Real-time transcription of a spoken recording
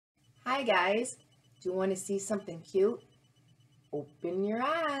Hi guys, do you want to see something cute? Open your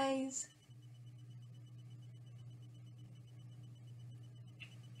eyes.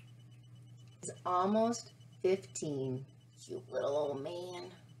 He's almost 15, cute little old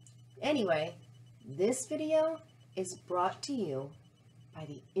man. Anyway, this video is brought to you by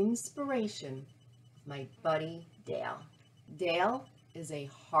the inspiration of my buddy Dale. Dale is a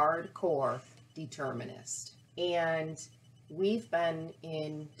hardcore determinist, and we've been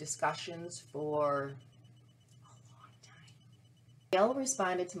in discussions for Dale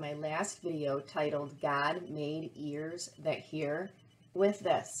responded to my last video titled God Made Ears That Hear with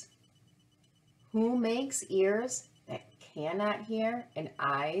this: who makes ears that cannot hear and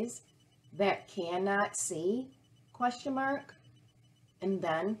eyes that cannot see? Question mark. And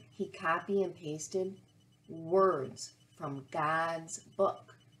then he copy and pasted words from God's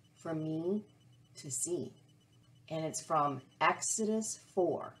book for me to see. And it's from Exodus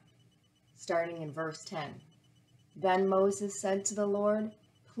 4, starting in verse 10. Then Moses said to the Lord,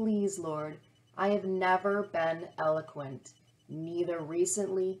 "Please, Lord, I have never been eloquent, neither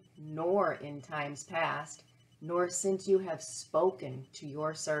recently nor in times past, nor since you have spoken to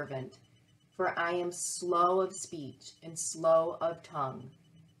your servant. For I am slow of speech and slow of tongue."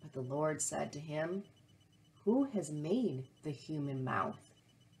 But the Lord said to him, "Who has made the human mouth?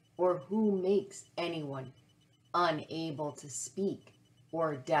 Or who makes anyone unable to speak,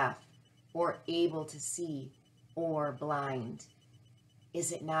 or deaf, or able to see, or blind?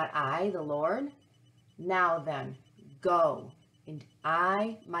 Is it not I, the Lord? Now then, go, and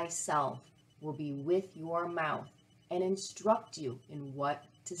I myself will be with your mouth and instruct you in what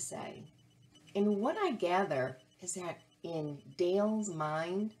to say." And what I gather is that in Dale's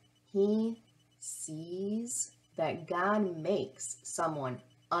mind, he sees that God makes someone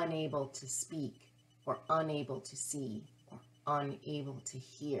unable to speak, or unable to see, or unable to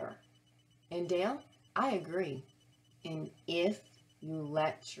hear. And Dale, I agree. And if you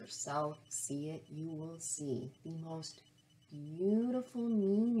let yourself see it, you will see the most beautiful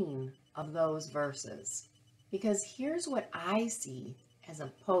meaning of those verses. Because here's what I see as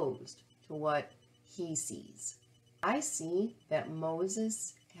opposed to what he sees. I see that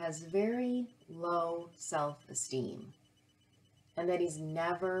Moses has very low self-esteem, and that he's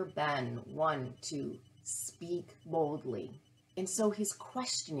never been one to speak boldly. And so he's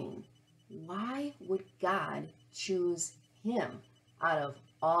questioning, why would God choose him out of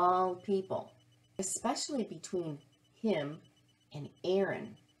all people, especially between him and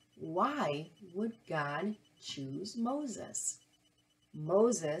Aaron? Why would God choose Moses?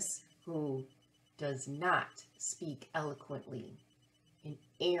 Moses, who does not speak eloquently, and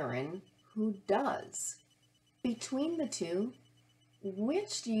Aaron, who does. Between the two,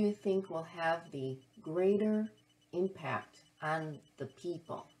 which do you think will have the greater impact on the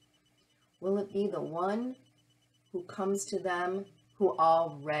people? Will it be the one who comes to them who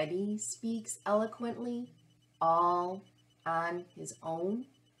already speaks eloquently, all on his own?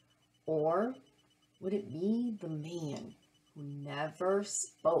 Or would it be the man who never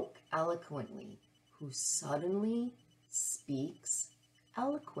spoke eloquently, who suddenly speaks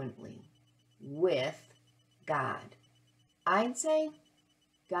eloquently with God? I'd say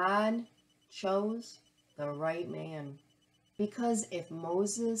God chose the right man, because if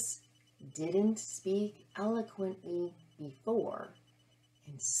Moses didn't speak eloquently before,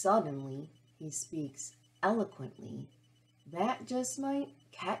 and suddenly he speaks eloquently, that just might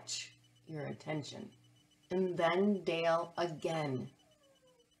catch your attention. And then Dale again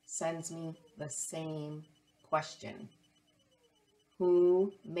sends me the same question: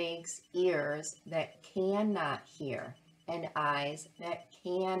 who makes ears that cannot hear and eyes that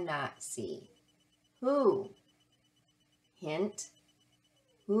cannot see? Who? Hint: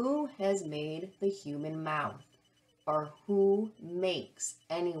 who has made the human mouth? Or who makes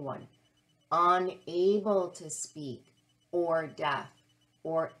anyone unable to speak, or deaf,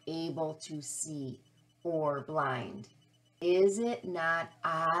 or able to see, or blind? Is it not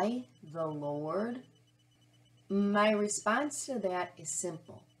I, the Lord? My response to that is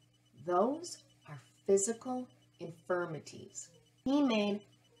simple. Those are physical infirmities. He made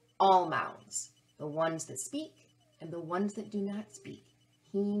all mouths, the ones that speak and the ones that do not speak.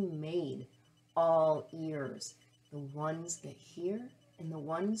 He made all ears, the ones that hear and the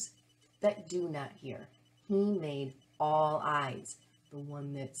ones that do not hear. He made all eyes, the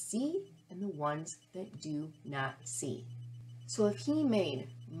ones that see and the ones that do not see. So if he made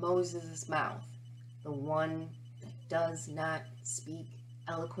Moses' mouth, the one that does not speak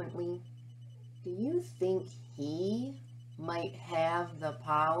eloquently, do you think he might have the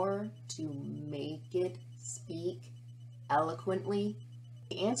power to make it speak eloquently?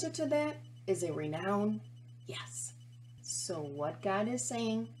 The answer to that is a renowned yes. So what God is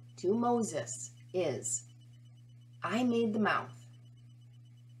saying to Moses is, I made the mouth.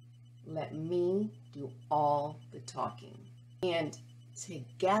 Let me do all the talking. And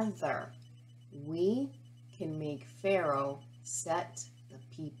together we can make Pharaoh set the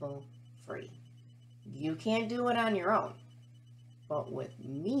people free. You can't do it on your own, but with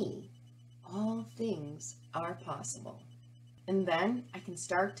me, all things are possible. And then I can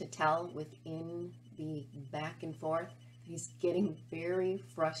start to tell within the back and forth, he's getting very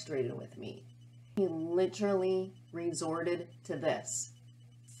frustrated with me. He literally resorted to this.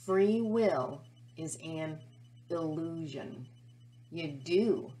 Free will is an illusion. You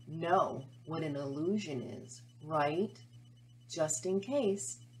do know what an illusion is, right? Just in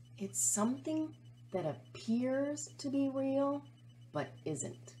case it's something that appears to be real, but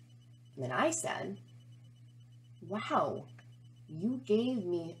isn't. And then I said, wow, you gave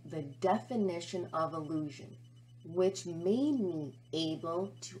me the definition of illusion, which made me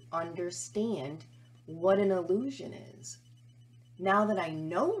able to understand what an illusion is. Now that I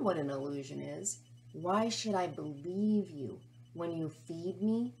know what an illusion is, why should I believe you when you feed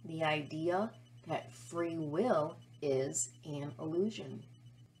me the idea that free will is an illusion?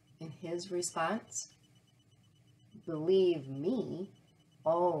 And his response, believe me?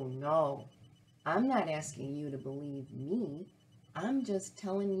 Oh no, I'm not asking you to believe me. I'm just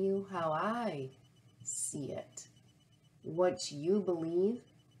telling you how I see it. What you believe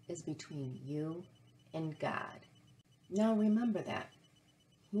is between you and God. Now remember that.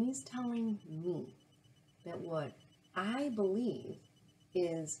 He's telling me that what I believe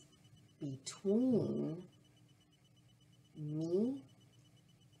is between me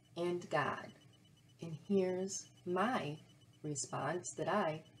and God. And here's my response that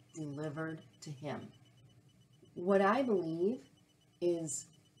I delivered to him. What I believe is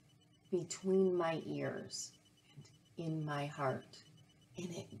between my ears and in my heart. And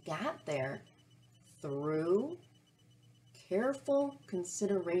it got there through careful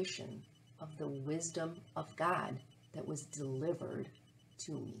consideration of the wisdom of God that was delivered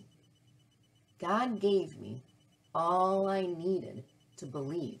to me. God gave me all I needed to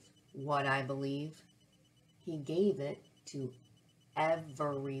believe what I believe. He gave it to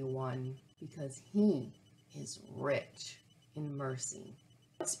everyone because he is rich in mercy.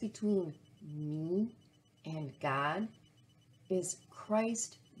 What's between me and God is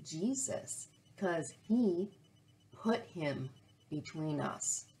Christ Jesus, because he put him between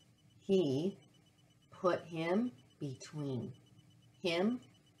us. He put him between him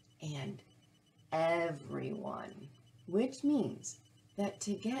and everyone, which means that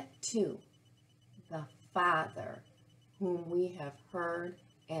to get to the Father whom we have heard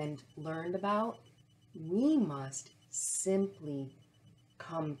and learned about, we must simply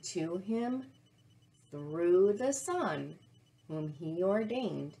come to him through the Son whom he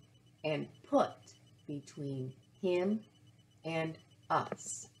ordained and put between him and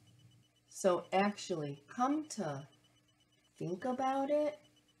us. So actually, come to think about it,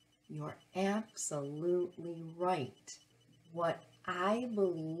 you're absolutely right. What I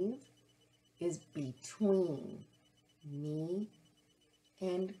believe is between me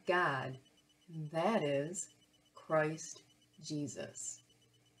and God. That is Christ Jesus.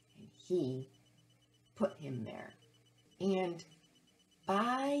 And he put him there. And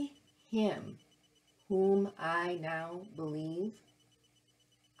by him, whom I now believe,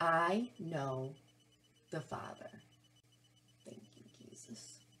 I know the Father. Thank you,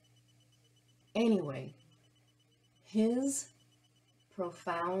 Jesus. Anyway, his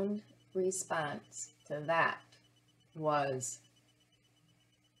profound response to that was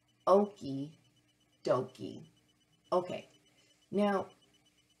okie dokie. Okay, now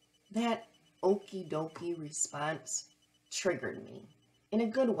that okie dokie response triggered me in a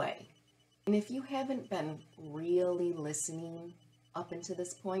good way. And if you haven't been really listening up until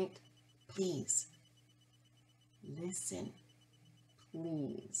this point, please listen,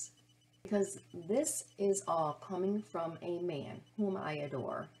 please. Because this is all coming from a man whom I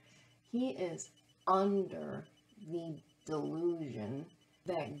adore. He is under the delusion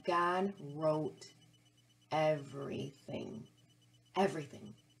that God wrote everything.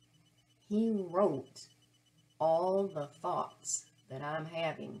 Everything. He wrote all the thoughts that I'm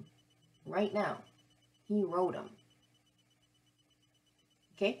having right now. He wrote them.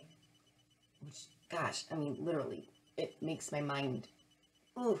 Okay? Which, gosh, I mean, literally, it makes my mind,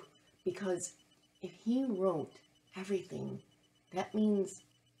 ooh, because if he wrote everything, that means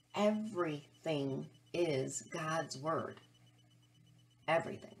everything is God's word.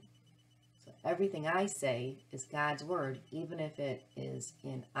 Everything. So everything I say is God's word, even if it is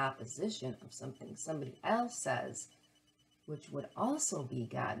in opposition of something somebody else says, which would also be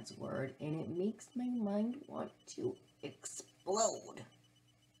God's word, and it makes my mind want to explode.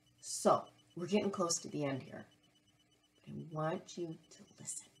 So, we're getting close to the end here. But I want you to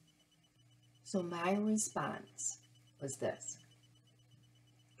listen. So my response was this.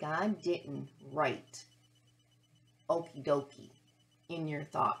 God didn't write okie dokie in your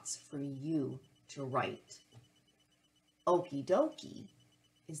thoughts for you to write. Okie dokie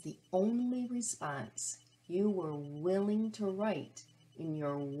is the only response you were willing to write in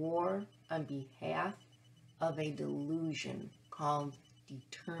your war on behalf of a delusion called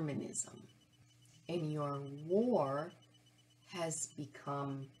determinism. And your war has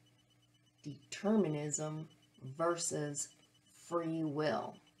become determinism versus free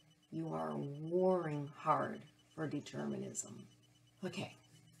will. You are warring hard for determinism. Okay.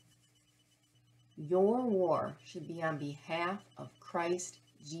 Your war should be on behalf of Christ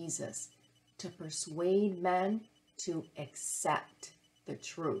Jesus to persuade men to accept the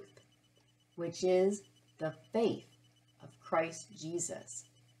truth, which is the faith of Christ Jesus,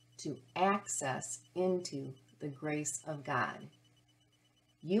 to access into the grace of God.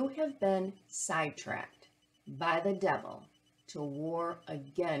 You have been sidetracked by the devil to war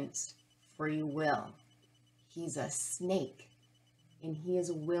against free will. He's a snake, and he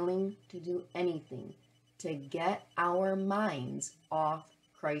is willing to do anything to get our minds off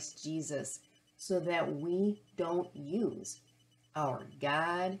Christ Jesus so that we don't use our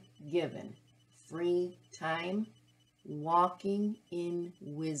God-given free time walking in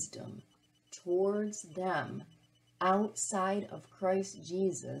wisdom towards them outside of Christ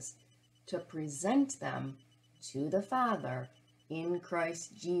Jesus to present them to the Father in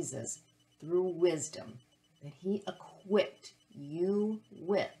Christ Jesus through wisdom that he equipped you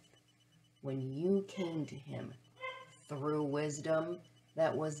with when you came to him, through wisdom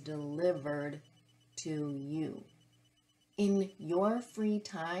that was delivered to you. In your free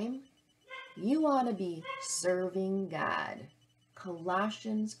time, you ought to be serving God.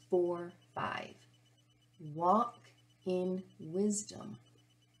 Colossians 4:5. Walk in wisdom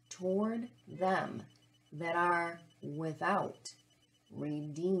toward them that are without,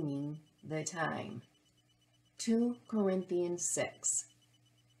 redeeming the time. 2 Corinthians 6.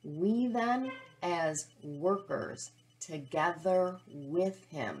 We then, as workers together with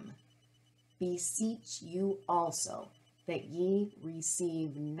him, beseech you also that ye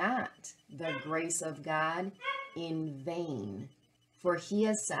receive not the grace of God in vain. For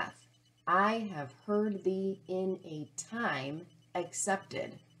he saith, I have heard thee in a time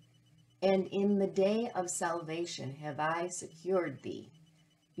accepted, and in the day of salvation have I secured thee.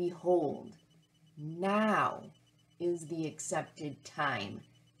 Behold, now is the accepted time.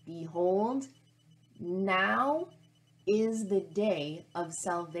 Behold, now is the day of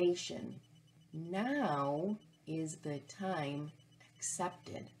salvation. Now is the time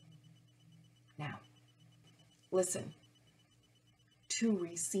accepted. Now, listen. To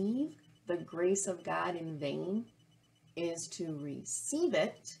receive the grace of God in vain is to receive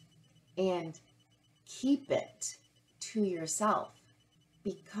it and keep it to yourself,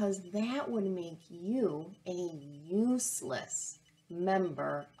 because that would make you a useless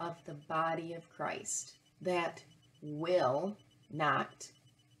member of the body of Christ that will not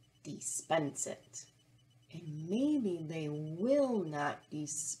dispense it. And maybe they will not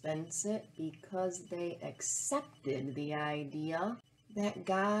dispense it because they accepted the idea that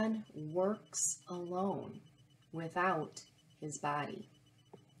God works alone without his body.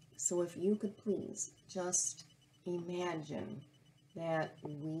 So if you could please just imagine that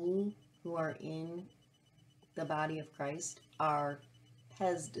we who are in the body of Christ are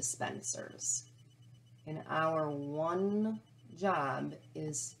Pez dispensers, and our one job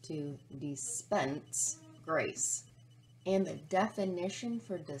is to dispense grace. And the definition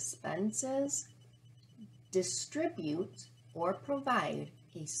for dispense is distribute or provide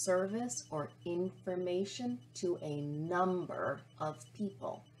a service or information to a number of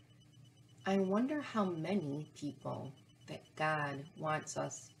people. I wonder how many people that God wants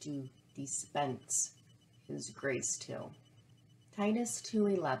us to dispense his grace to. Titus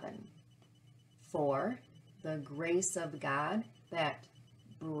 2:11. For the grace of God that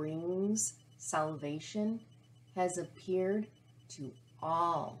brings salvation has appeared to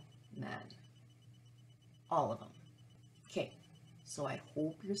all men. All of them. Okay, so I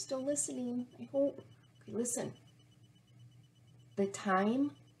hope you're still listening. I hope. Okay, listen. The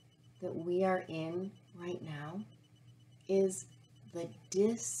time that we are in right now is the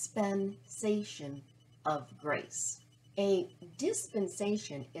dispensation of grace. A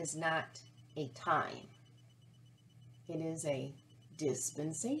dispensation is not a time. It is a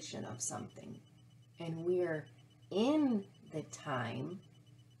dispensation of something. And we're in the time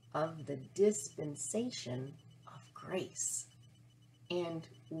of the dispensation of grace. And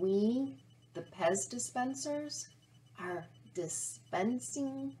we, the Pez dispensers, are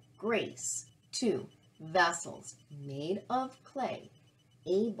dispensing grace to vessels made of clay,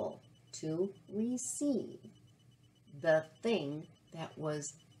 able to receive the thing that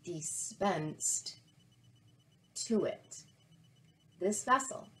was dispensed to it. This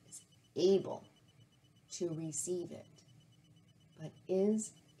vessel is able to receive it, but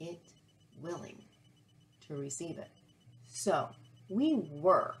is it willing to receive it? So we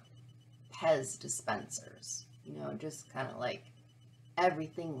were Pez dispensers, just kind of like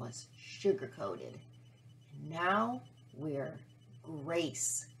everything was sugar-coated. Now we're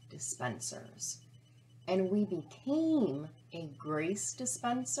grace dispensers. And we became a grace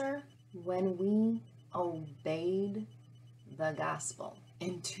dispenser when we obeyed the gospel.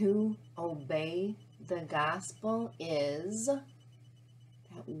 And to obey the gospel is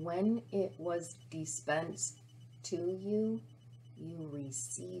that when it was dispensed to you, you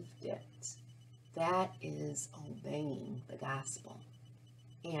received it. That is obeying the gospel.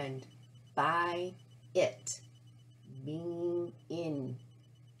 And by it being in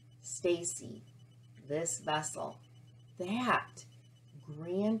Stacy, this vessel, that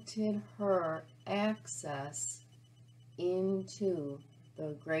granted her access into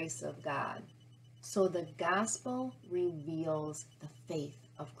the grace of God. So the gospel reveals the faith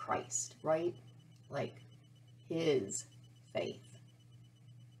of Christ, right? Like his faith.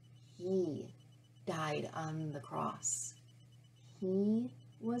 He died on the cross. He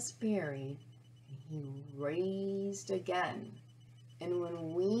was buried and he raised again. And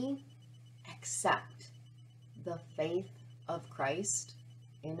when we accept the faith of Christ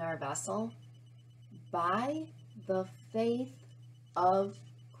in our vessel, by the faith of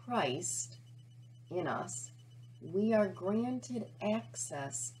Christ in us, we are granted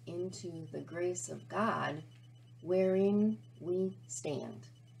access into the grace of God, wherein we stand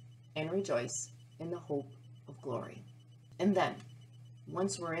and rejoice in the hope of glory. And then,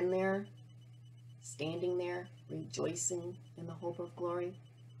 once we're in there, standing there, rejoicing in the hope of glory,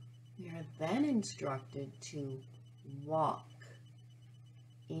 we are then instructed to walk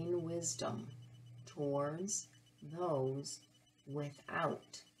in wisdom towards those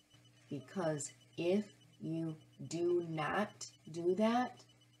without. Because if you do not do that,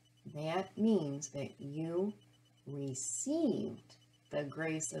 that means that you received the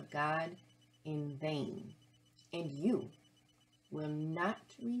grace of God in vain, and you will not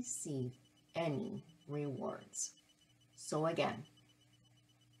receive any rewards. So again,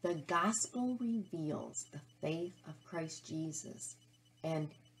 the gospel reveals the faith of Christ Jesus, and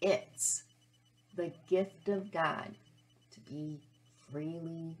it's the gift of God to be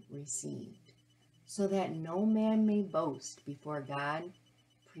freely received, so that no man may boast before God,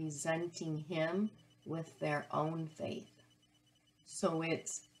 presenting him with their own faith. So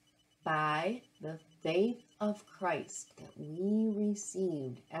it's by the faith of Christ that we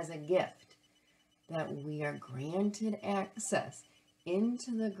received as a gift that we are granted access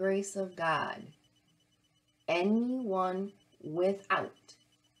into the grace of God. Anyone without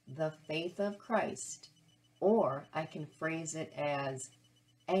the faith of Christ, or I can phrase it as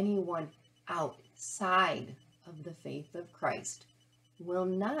anyone outside of the faith of Christ, will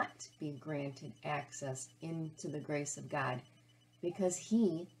not be granted access into the grace of God, because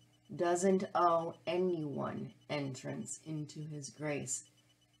he doesn't owe anyone entrance into his grace.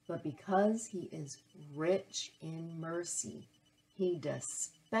 But because he is rich in mercy, he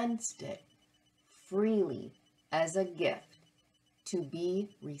dispensed it freely as a gift to be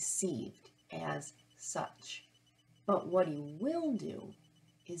received as such. But what he will do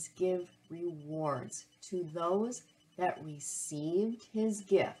is give rewards to those that received his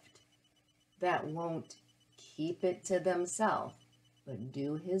gift, that won't keep it to themselves, but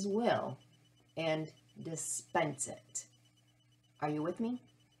do his will and dispense it. Are you with me?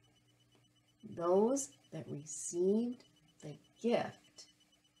 Those that received the gift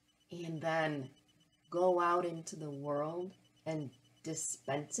and then go out into the world and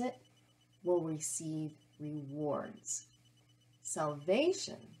dispense it will receive rewards.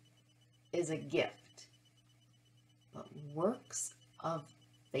 Salvation is a gift, but works of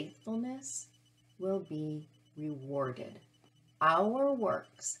faithfulness will be rewarded. Our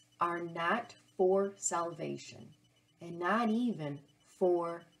works are not for salvation and not even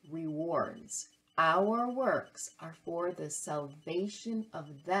for rewards. Our works are for the salvation of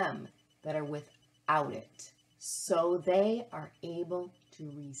them that are without it, so they are able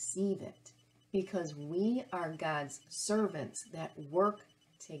to receive it because we are God's servants that work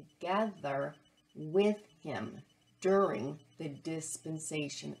together with him during the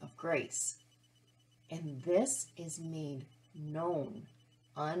dispensation of grace. And this is made known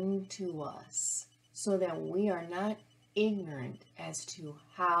unto us, so that we are not ignorant as to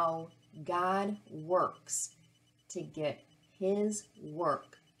how God works to get his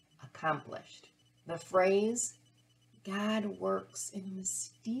work accomplished. The phrase, God works in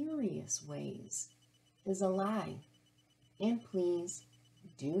mysterious ways, is a lie. And please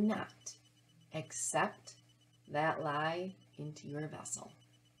do not accept that lie into your vessel.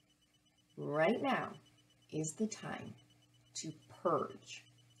 Right now is the time to purge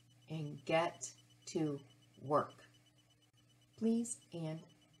and get to work. Please and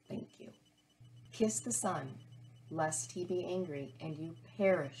thank you. Kiss the Son, lest he be angry and you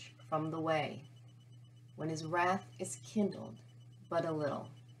perish from the way, when his wrath is kindled but a little.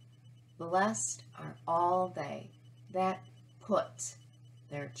 Blessed are all they that put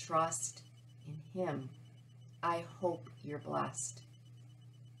their trust in him. I hope you're blessed.